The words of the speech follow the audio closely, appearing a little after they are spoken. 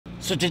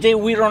So today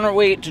we're on our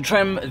way to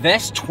trim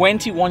this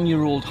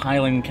 21-year-old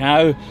Highland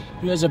cow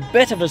who is a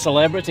bit of a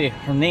celebrity.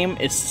 Her name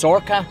is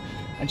Sorka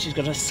and she's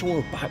got a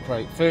sore back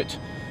right foot,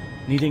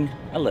 needing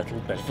a little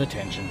bit of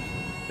attention.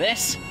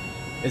 This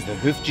is the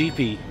Hoof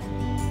GP.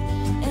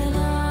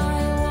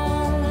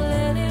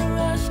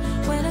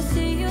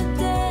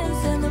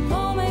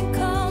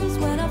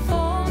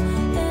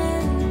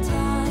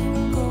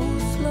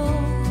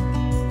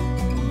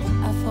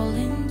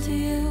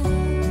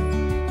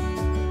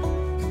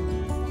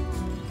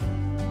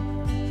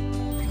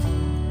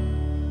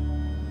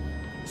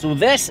 So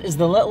this is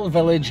the little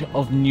village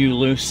of New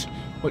Luce,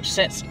 which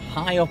sits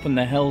high up in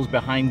the hills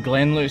behind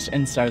Glenluce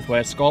in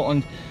southwest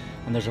Scotland,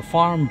 and there's a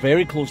farm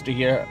very close to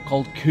here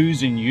called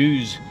Coos and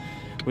Ewes,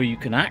 where you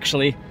can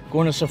actually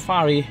go on a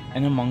safari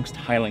in amongst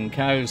Highland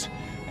cows.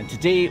 And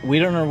today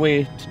we're on our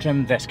way to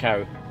trim this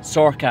cow,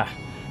 Sorka,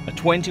 a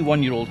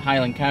 21-year-old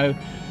Highland cow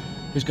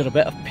who's got a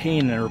bit of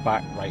pain in her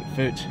back right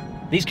foot.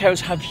 These cows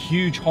have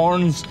huge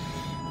horns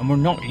and we're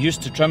not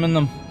used to trimming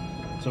them.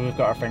 So we've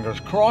got our fingers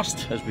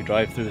crossed as we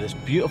drive through this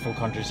beautiful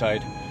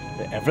countryside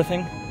that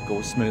everything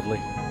goes smoothly.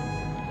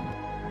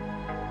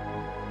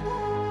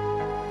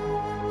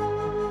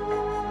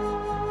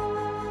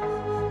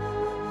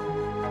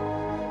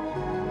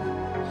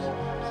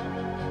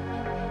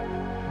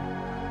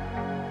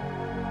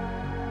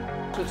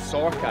 It's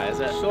Sorka, is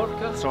it?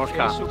 Sorka. Sorka.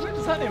 Yeah, so where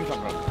does that name come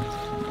from?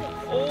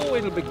 Oh,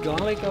 it'll be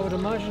Gaelic, I would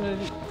imagine.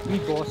 We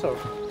bought her.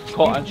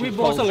 Cottage. We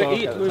bought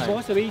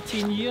her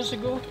 18 years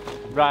ago.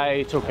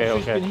 Right. Okay.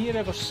 She's been here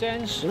ever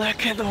since.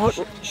 Look at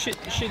the.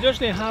 She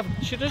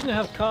doesn't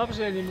have calves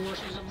anymore.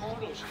 She's a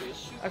model.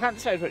 I can't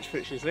decide which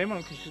foot she's laying on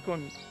because she's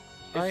going.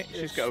 Right.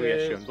 She's got a wee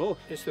issue on both.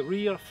 It's the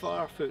rear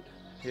far foot.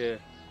 Yeah.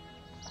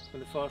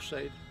 On the far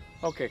side.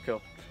 Okay. Cool.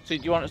 So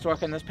do you want us to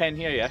work in this pen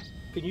here? Yeah.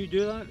 Can you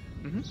do that?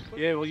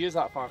 Yeah, we'll use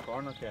that far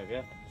corner too,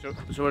 yeah. So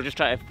we're just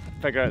trying to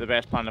figure out the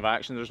best plan of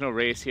action. There's no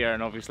race here,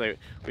 and obviously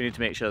we need to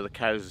make sure the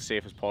cow's as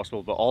safe as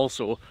possible, but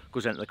also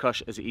goes into the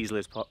crush as easily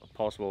as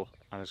possible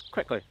and as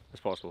quickly as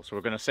possible. So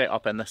we're going to set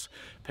up in this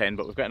pen,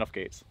 but we've got enough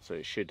gates, so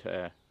it should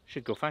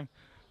go fine.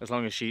 As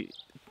long as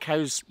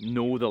cows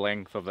know the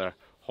length of their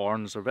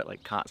horns. They're a bit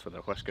like cats with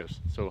their whiskers.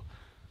 So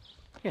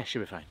yeah, should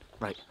be fine.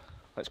 Right,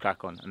 let's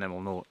crack on, and then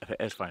we'll know if it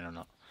is fine or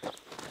not.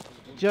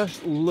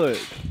 Just look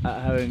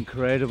at how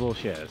incredible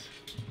she is.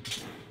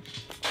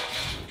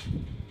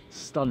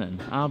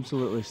 Stunning,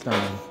 absolutely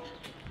stunning.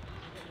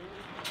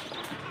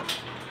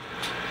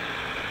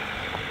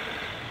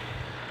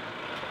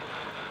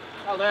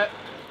 Hold it.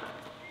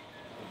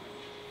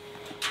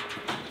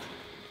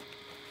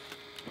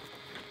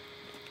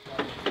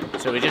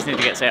 So we just need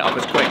to get set up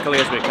as quickly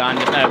as we can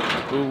just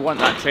now. We want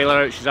that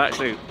trailer out. She's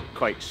actually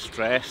quite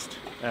stressed,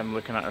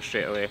 looking at her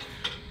straight away,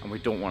 and we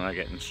don't want her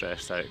getting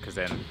stressed out because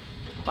then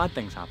bad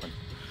things happen.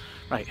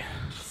 Right,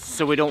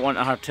 so we don't want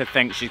her to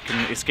think she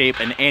can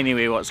escape in any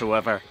way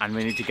whatsoever, and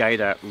we need to guide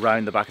her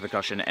round the back of the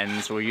cushion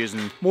in, so we're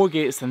using more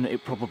gates than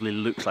it probably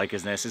looks like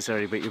is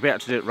necessary, but you're better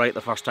to do it right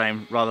the first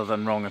time rather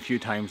than wrong a few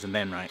times and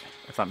then right,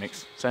 if that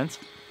makes sense.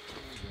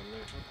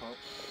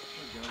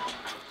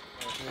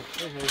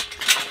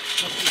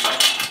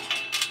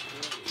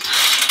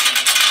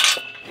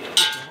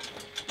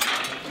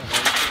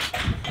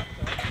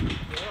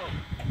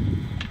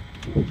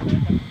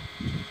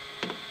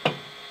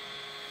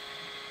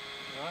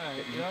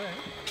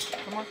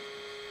 Come on.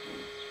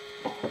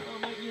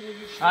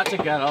 That's a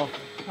girl.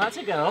 That's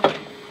a girl.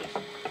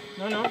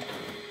 No, no.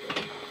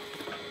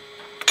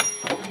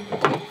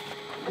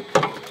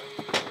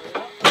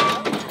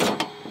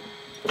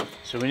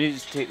 So we need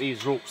to take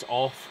these ropes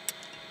off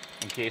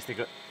in case they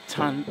got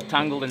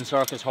tangled in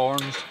Sorka's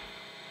horns.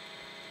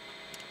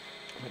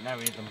 But now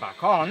we need them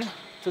back on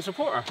to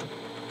support her.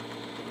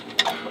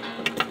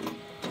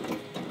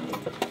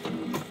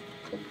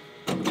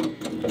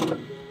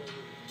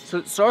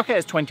 So Sorka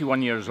is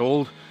 21 years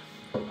old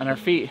and her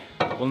feet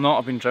will not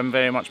have been trimmed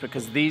very much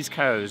because these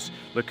cows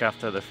look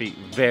after their feet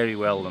very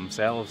well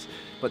themselves,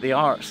 but they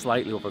are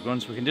slightly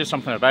overgrown, so we can do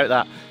something about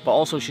that. But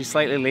also she's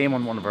slightly lame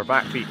on one of her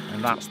back feet,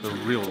 and that's the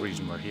real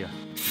reason we're here.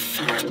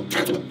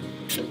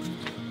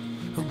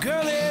 Oh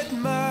girl, it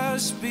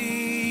must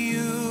be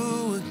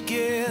you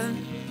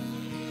again.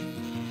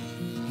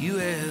 You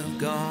have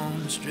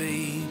gone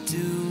straight to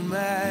my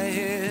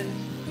head.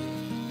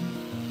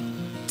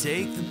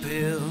 Take the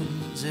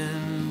pills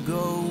and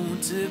go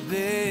to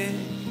bed,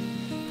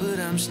 but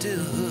I'm still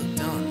hooked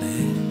on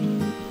that.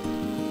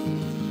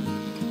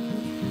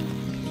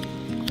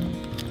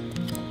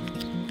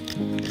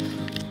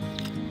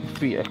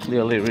 Feet are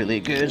clearly really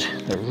good.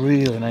 They're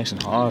really nice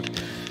and hard,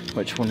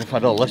 which when we've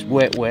had all this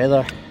wet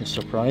weather is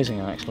surprising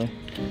actually.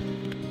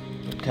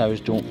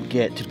 Cows don't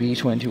get to be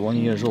 21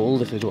 years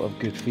old if they don't have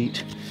good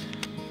feet.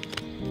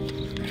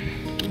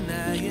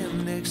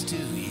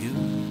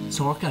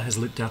 Sorka has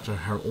looked after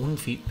her own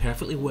feet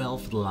perfectly well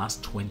for the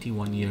last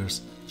 21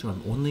 years, so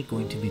I'm only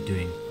going to be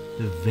doing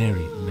the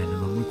very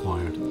minimum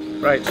required.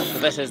 Right, so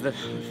this is the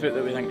foot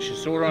that we think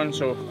she's sore on,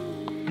 so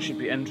it should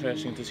be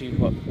interesting to see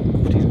what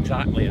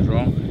exactly is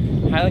wrong.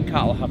 Highland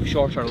cattle have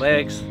shorter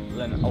legs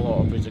than a lot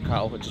of breeds of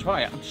cattle, which is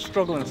why I'm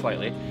struggling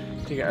slightly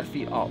to get her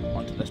feet up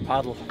onto this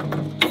paddle.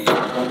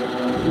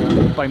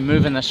 By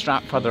moving the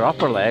strap further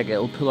up her leg,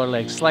 it'll pull her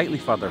leg slightly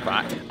further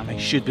back, and I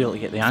should be able to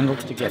get the angle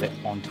to get it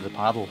onto the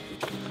paddle.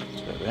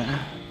 I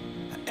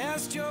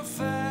asked your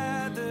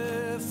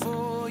father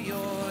for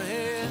your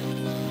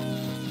hand,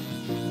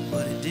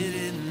 but it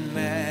didn't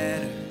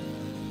matter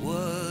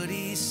what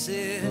he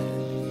said.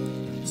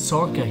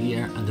 Sorka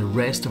here and the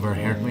rest of our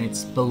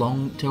herdmates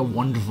belong to a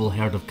wonderful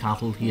herd of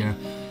cattle here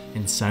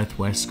in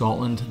southwest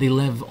Scotland. They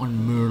live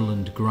on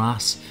moorland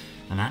grass,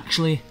 and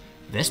actually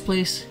this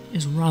place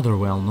is rather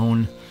well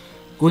known.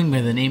 Going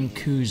by the name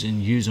Coos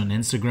and Ewes on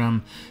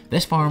Instagram,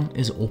 this farm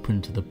is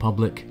open to the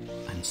public,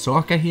 and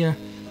Sorka here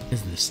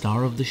is the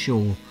star of the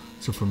show.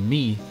 So for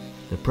me,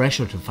 the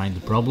pressure to find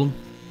the problem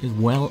is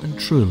well and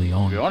truly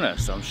on. To be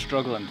honest, I'm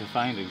struggling to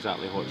find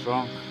exactly what's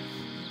wrong.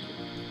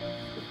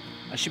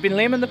 Has she been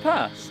lame in the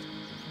past?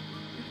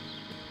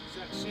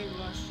 Same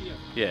last year.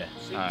 Yeah.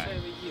 Same Alright. time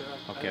of year.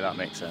 Okay, that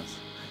makes sense.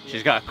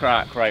 She's got a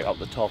crack right up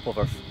the top of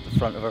her, the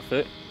front of her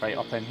foot, right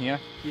up in here.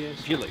 Yes.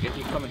 If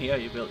you come here,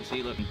 you'll be able to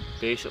see. Look,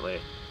 basically,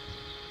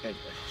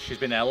 she's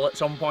been ill at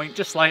some point,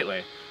 just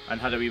slightly, and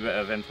had a wee bit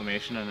of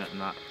inflammation in it,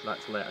 and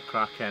that's let a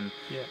crack in.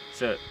 Yeah.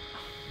 So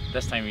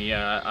this time of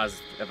year,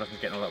 as everything's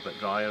getting a little bit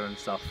drier and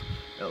stuff,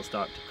 it'll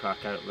start to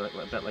crack out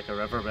a bit like a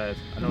riverbed.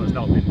 I know it's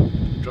not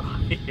been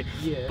dry,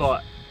 Yes.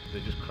 but they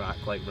just crack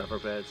like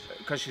riverbeds.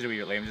 Because she's a wee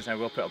bit lame just now,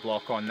 we'll put a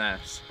block on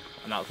this,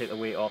 and that'll take the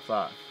weight off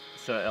that.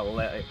 So it'll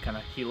let it kind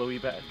of heal a wee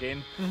bit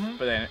again,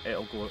 but then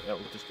it'll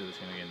just do the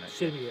same again next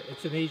year. Same here.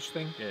 It's an age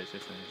thing. Yeah, it's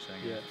just an age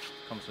thing. Yeah.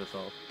 Comes to us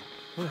all.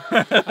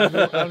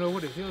 I know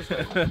what it feels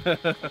like.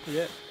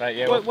 Yeah. Right,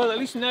 yeah. Well, at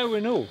least now we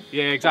know.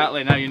 Yeah,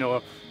 exactly. Now you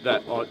know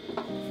that.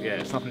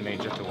 Yeah, it's nothing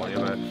major to worry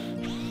about.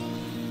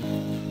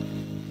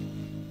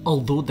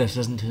 Although this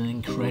isn't an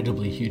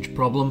incredibly huge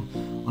problem,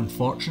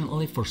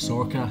 unfortunately for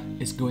Sorka,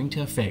 it's going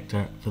to affect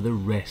her for the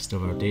rest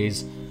of her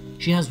days.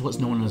 She has what's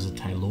known as a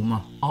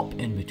tyloma up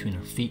in between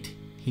her feet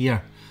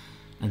here,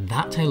 and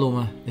that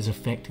tyloma is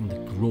affecting the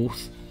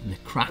growth and the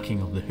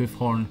cracking of the hoof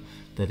horn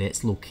that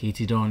it's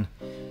located on,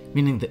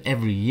 meaning that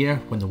every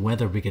year when the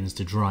weather begins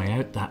to dry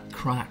out, that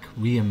crack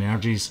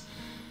re-emerges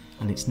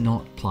and it's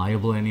not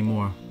pliable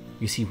anymore.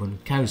 You see, when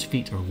cows'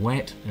 feet are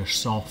wet, they're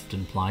soft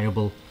and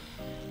pliable,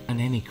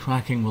 and any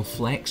cracking will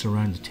flex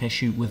around the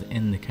tissue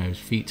within the cow's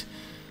feet.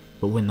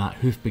 But when that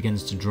hoof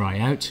begins to dry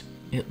out,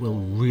 it will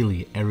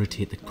really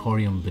irritate the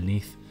corium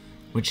beneath,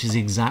 which is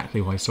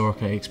exactly why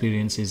Sorka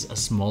experiences a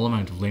small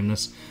amount of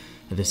lameness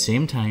at the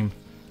same time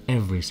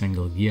every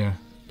single year,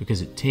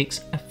 because it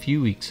takes a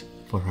few weeks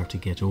for her to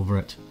get over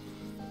it.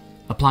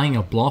 Applying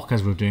a block,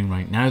 as we're doing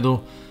right now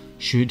though,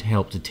 should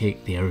help to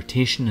take the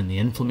irritation and the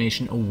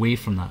inflammation away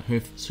from that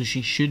hoof, so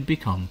she should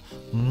become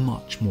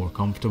much more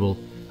comfortable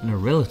in a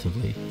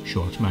relatively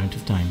short amount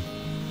of time.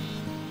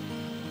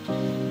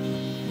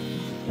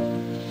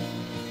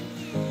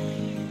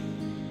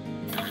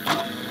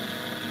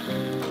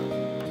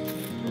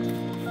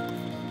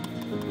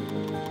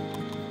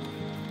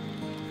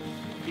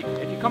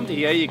 If you come to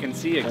here, you can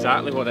see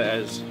exactly what it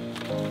is.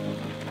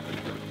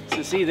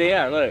 So see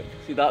there, look,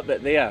 see that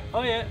bit there?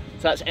 Oh yeah.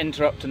 So that's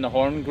interrupting the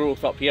horn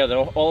growth up here.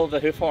 All of the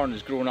hoof horn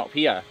is growing up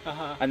here,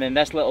 and then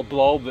this little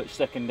blob that's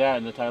sticking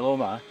down, the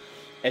tyloma,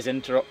 is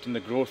interrupting the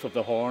growth of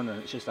the horn,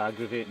 and it's just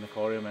aggravating the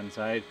corium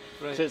inside.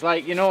 Right. So it's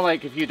like, you know,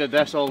 like if you did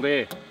this all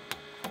day,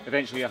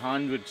 eventually your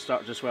hand would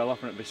start to swell up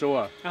and it'd be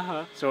sore.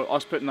 So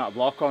us putting that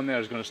block on there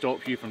is going to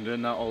stop you from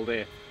doing that all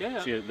day. Yeah.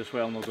 So the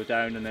swelling will go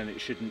down, and then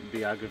it shouldn't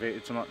be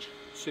aggravated so much.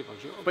 Super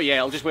job. But yeah,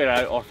 it'll just wear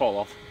out or fall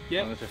off.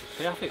 Yeah.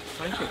 Perfect.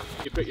 Thank you.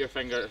 You put your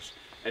fingers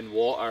in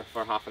water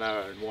for half an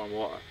hour in warm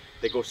water.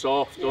 They go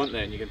soft, don't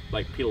they? And you can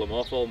like peel them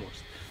off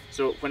almost.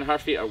 So when her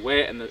feet are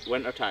wet in the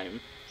winter time,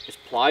 it's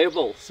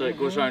pliable, so it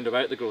goes round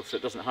about the growth, so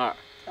it doesn't hurt.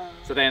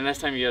 So then this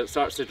time of year it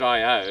starts to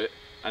dry out,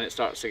 and it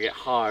starts to get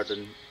hard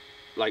and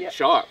like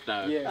sharp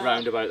now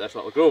round about this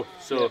little growth.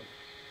 So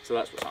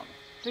that's what's happening.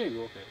 There you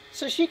go.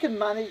 So she can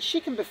manage, she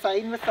can be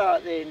fine with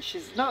that then.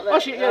 She's not that. Oh,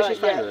 she's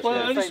fine with it.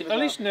 Well, Yeah. at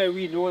least now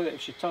we know that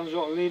if she turns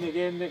out lame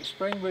again next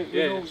spring, we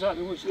know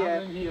exactly what's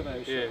happening here now.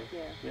 So.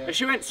 Yeah. If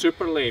she went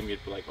super lame,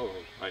 you'd be like, oh,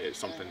 right, it's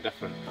something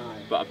different.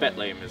 But a bit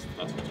lame is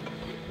that's what's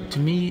wrong. To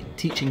me,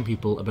 teaching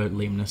people about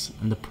lameness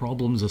and the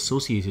problems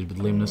associated with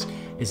lameness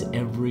is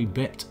every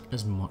bit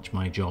as much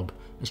my job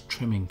as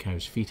trimming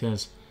cows' feet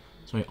is.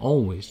 So I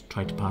always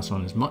try to pass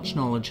on as much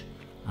knowledge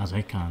as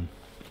I can.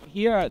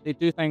 Here they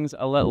do things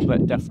a little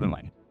bit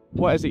differently.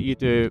 What is it you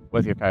do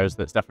with your cows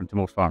that's different to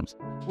most farms?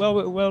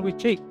 Well, we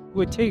take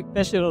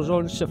visitors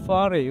on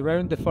safari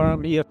around the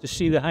farm here to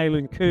see the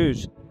Highland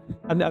coos,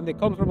 and they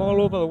come from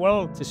all over the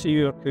world to see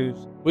your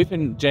coos. We've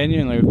been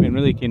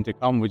really keen to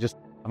come. We just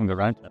haven't got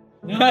around to it.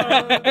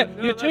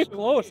 No, You're too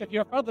close. If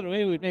you're further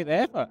away, we'd make the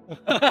effort.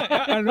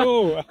 I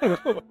know.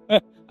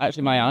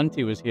 Actually, my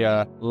auntie was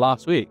here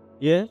last week.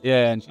 Yeah?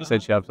 Yeah, and she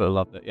said she absolutely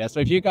loved it. Yeah, so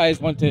if you guys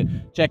want to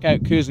check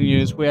out Coos and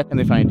Ewes, where can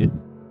they find you?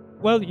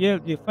 Well, yeah,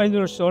 you find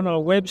us on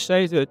our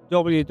website at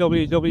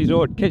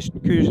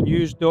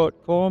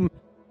www.kitchencoosenews.com,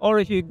 or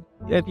if you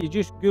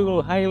just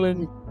Google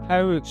Highland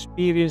Cow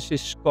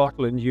Experiences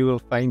Scotland, you will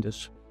find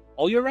us.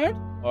 All year round?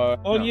 Or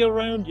All no? year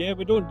round, yeah.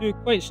 We don't do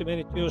quite so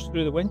many tours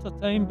through the winter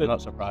time, I'm but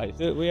not surprised.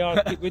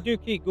 we do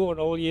keep going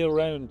all year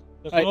round.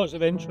 There's Right. lots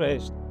of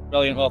interest.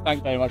 Brilliant. Well,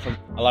 thanks very much for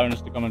allowing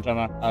us to come and trim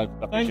her. I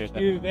appreciate Thank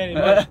it. you very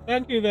much.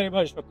 Thank you very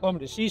much for coming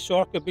to see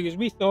Sorka, because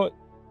we thought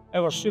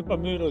our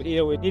supermodel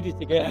here, we needed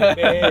to get the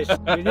best.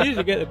 We needed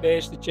to get the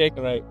best to check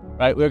her out.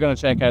 Right, we're going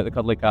to check out the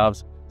cuddly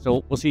calves.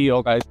 So we'll see you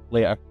all guys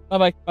later.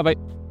 Bye-bye. Bye-bye.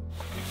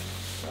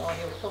 Oh,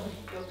 he'll come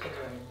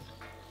around.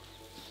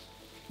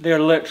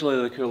 They're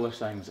literally the coolest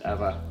things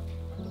ever.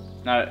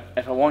 Now,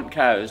 if I want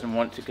cows and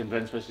want to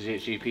convince Mrs.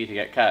 HGP to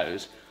get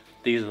cows,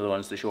 these are the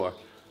ones to show her.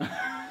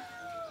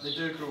 They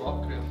do grow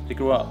up, Graham. They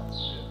grow up.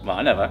 Well,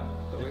 I never.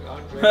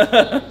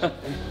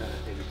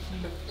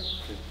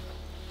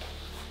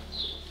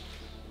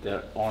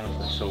 They're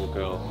honestly so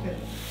cool.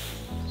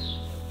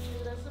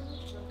 Tourism,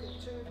 we've got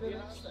 2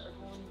 boats that are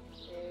going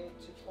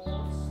to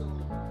Ports, so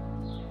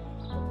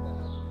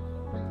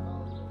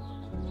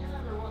if you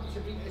ever want to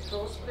beat the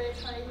crossbred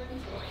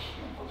Highland,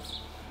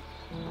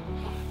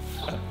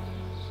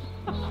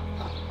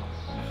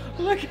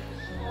 Look.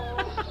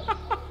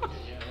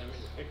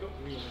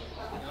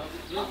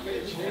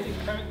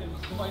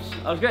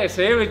 I was going to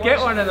say, we'd get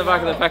one in the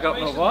back of the pickup,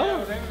 no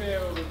bother.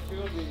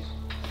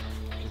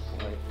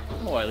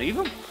 Oh, I leave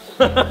them.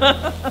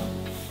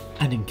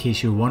 And in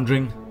case you're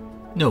wondering,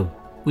 no,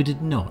 we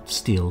did not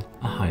steal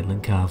a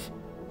Highland calf.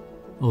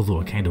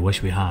 Although I kinda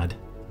wish we had.